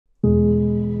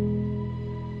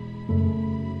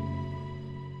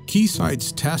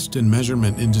Keysight's test and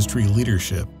measurement industry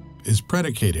leadership is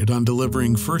predicated on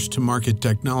delivering first-to-market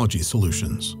technology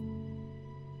solutions.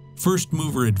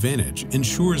 First-mover advantage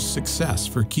ensures success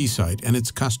for Keysight and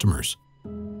its customers,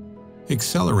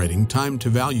 accelerating time to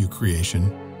value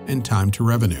creation and time to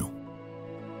revenue.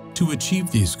 To achieve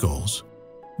these goals,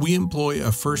 we employ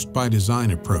a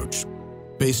first-by-design approach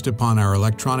based upon our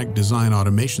electronic design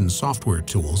automation software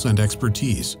tools and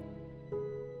expertise.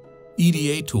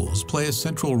 EDA tools play a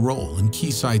central role in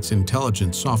Keysight's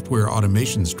intelligent software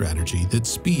automation strategy that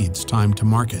speeds time to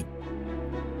market.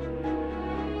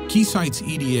 Keysight's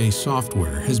EDA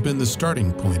software has been the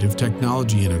starting point of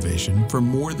technology innovation for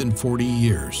more than 40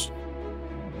 years.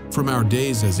 From our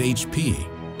days as HP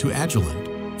to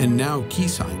Agilent and now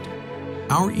Keysight,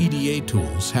 our EDA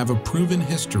tools have a proven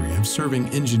history of serving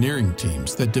engineering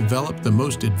teams that develop the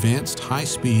most advanced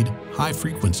high-speed,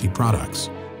 high-frequency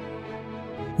products.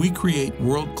 We create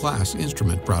world-class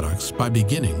instrument products by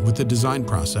beginning with the design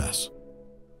process.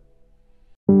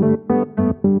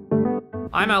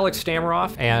 I'm Alex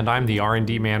Stameroff, and I'm the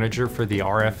R&D manager for the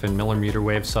RF and millimeter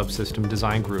wave subsystem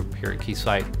design group here at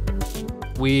Keysight.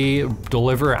 We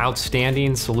deliver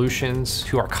outstanding solutions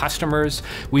to our customers.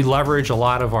 We leverage a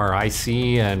lot of our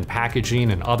IC and packaging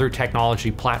and other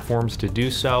technology platforms to do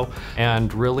so,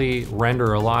 and really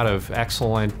render a lot of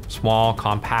excellent, small,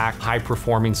 compact,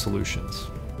 high-performing solutions.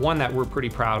 One that we're pretty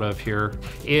proud of here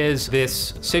is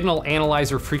this signal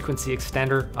analyzer frequency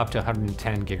extender up to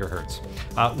 110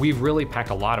 gigahertz. We've really packed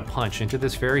a lot of punch into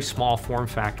this very small form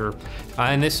factor,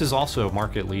 and this is also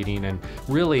market leading and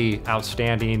really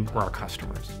outstanding for our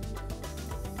customers.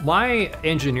 My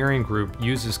engineering group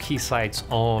uses Keysight's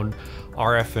own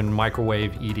RF and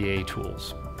microwave EDA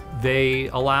tools. They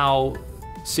allow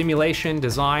simulation,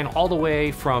 design, all the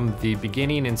way from the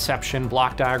beginning, inception,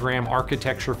 block diagram,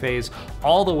 architecture phase,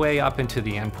 all the way up into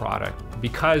the end product.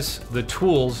 Because the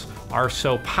tools are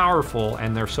so powerful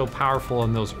and they're so powerful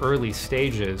in those early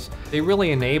stages, they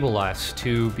really enable us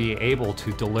to be able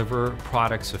to deliver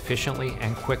products efficiently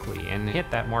and quickly and hit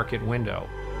that market window.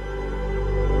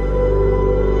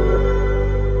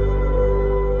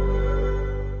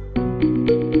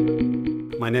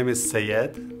 My name is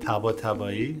Sayed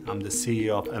Tabai. I'm the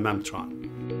CEO of MMtron.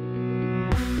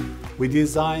 We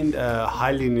designed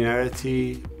high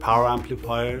linearity power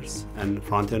amplifiers and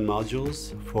front-end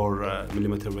modules for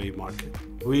millimeter wave market.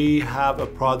 We have a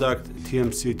product,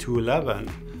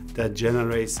 TMC211, that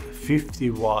generates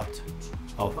 50 watt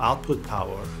of output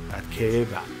power at Ka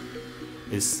band.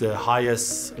 It's the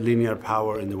highest linear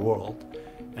power in the world,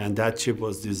 and that chip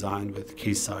was designed with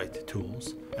Keysight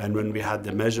tools. And when we had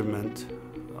the measurement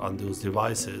on those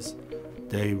devices,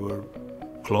 they were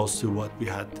close to what we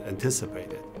had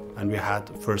anticipated, and we had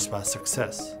first pass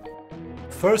success.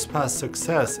 First pass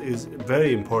success is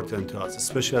very important to us,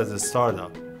 especially as a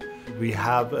startup. We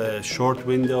have a short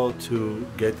window to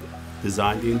get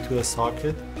designed into a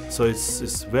socket, so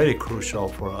it's very crucial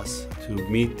for us to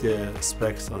meet the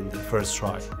specs on the first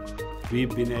try.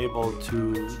 We've been able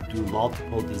to do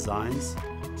multiple designs,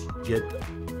 get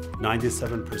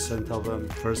 97% of them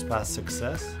first pass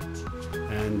success,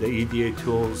 and the EDA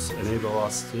tools enable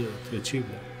us to achieve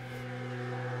that.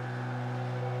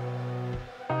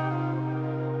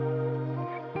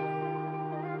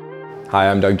 Hi,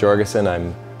 I'm Doug Jorgensen.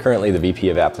 I'm currently the VP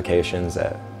of Applications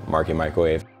at Markey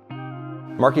Microwave.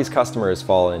 Markey's customers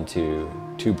fall into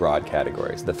two broad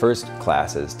categories. The first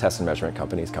class is test and measurement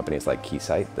companies like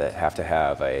Keysight that have to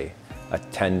have a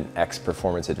 10x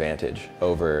performance advantage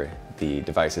over the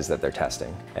devices that they're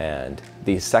testing. And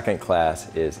the second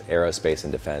class is aerospace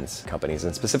and defense companies,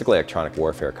 and specifically electronic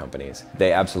warfare companies.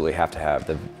 They absolutely have to have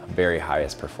the very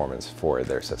highest performance for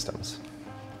their systems.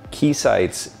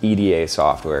 Keysight's EDA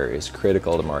software is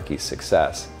critical to Markey's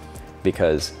success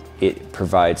because it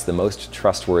provides the most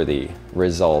trustworthy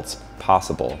results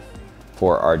possible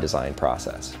for our design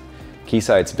process.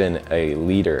 Keysight's been a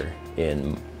leader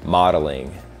in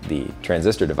modeling the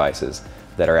transistor devices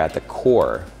that are at the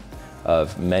core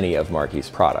of many of Markey's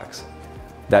products.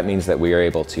 That means that we are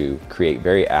able to create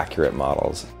very accurate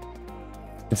models.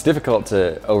 It's difficult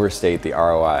to overstate the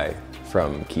ROI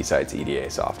from Keysight's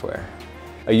EDA software.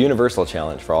 A universal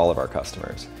challenge for all of our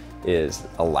customers is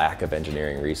a lack of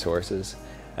engineering resources,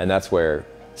 and that's where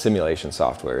simulation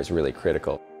software is really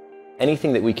critical.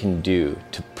 Anything that we can do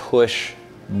to push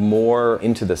more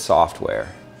into the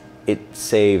software, it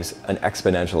saves an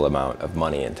exponential amount of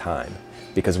money and time.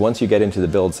 Because once you get into the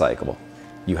build cycle,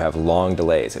 you have long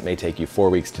delays. It may take you 4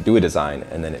 weeks to do a design,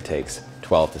 and then it takes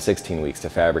 12 to 16 weeks to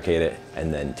fabricate it,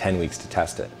 and then 10 weeks to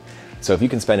test it. So if you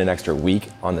can spend an extra week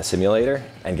on the simulator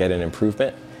and get an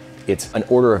improvement, it's an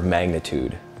order of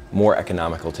magnitude more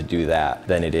economical to do that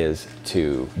than it is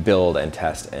to build and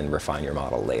test and refine your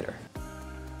model later.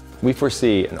 We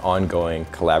foresee an ongoing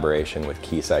collaboration with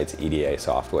Keysight's EDA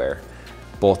software,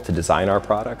 both to design our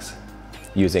products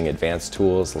using advanced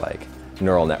tools like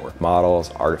neural network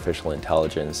models, artificial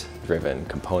intelligence-driven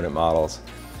component models.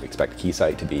 We expect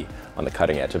Keysight to be on the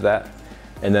cutting edge of that.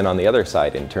 And then on the other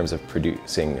side, in terms of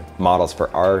producing models for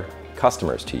our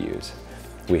customers to use,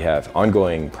 we have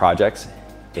ongoing projects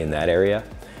in that area,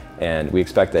 and we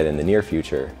expect that in the near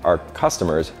future, our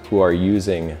customers who are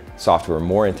using software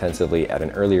more intensively at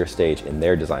an earlier stage in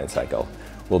their design cycle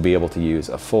will be able to use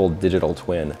a full digital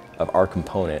twin of our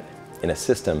component in a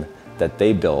system that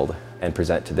they build and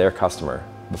present to their customer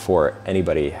before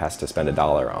anybody has to spend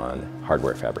 $1 on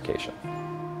hardware fabrication.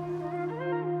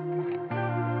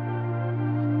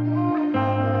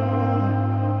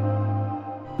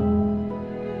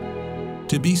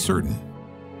 To be certain,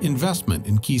 investment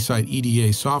in Keysight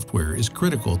EDA software is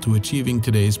critical to achieving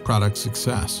today's product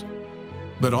success,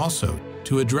 but also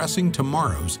to addressing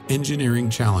tomorrow's engineering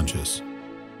challenges.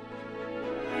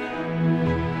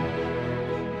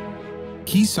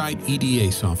 Keysight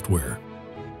EDA software,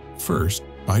 first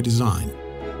by design.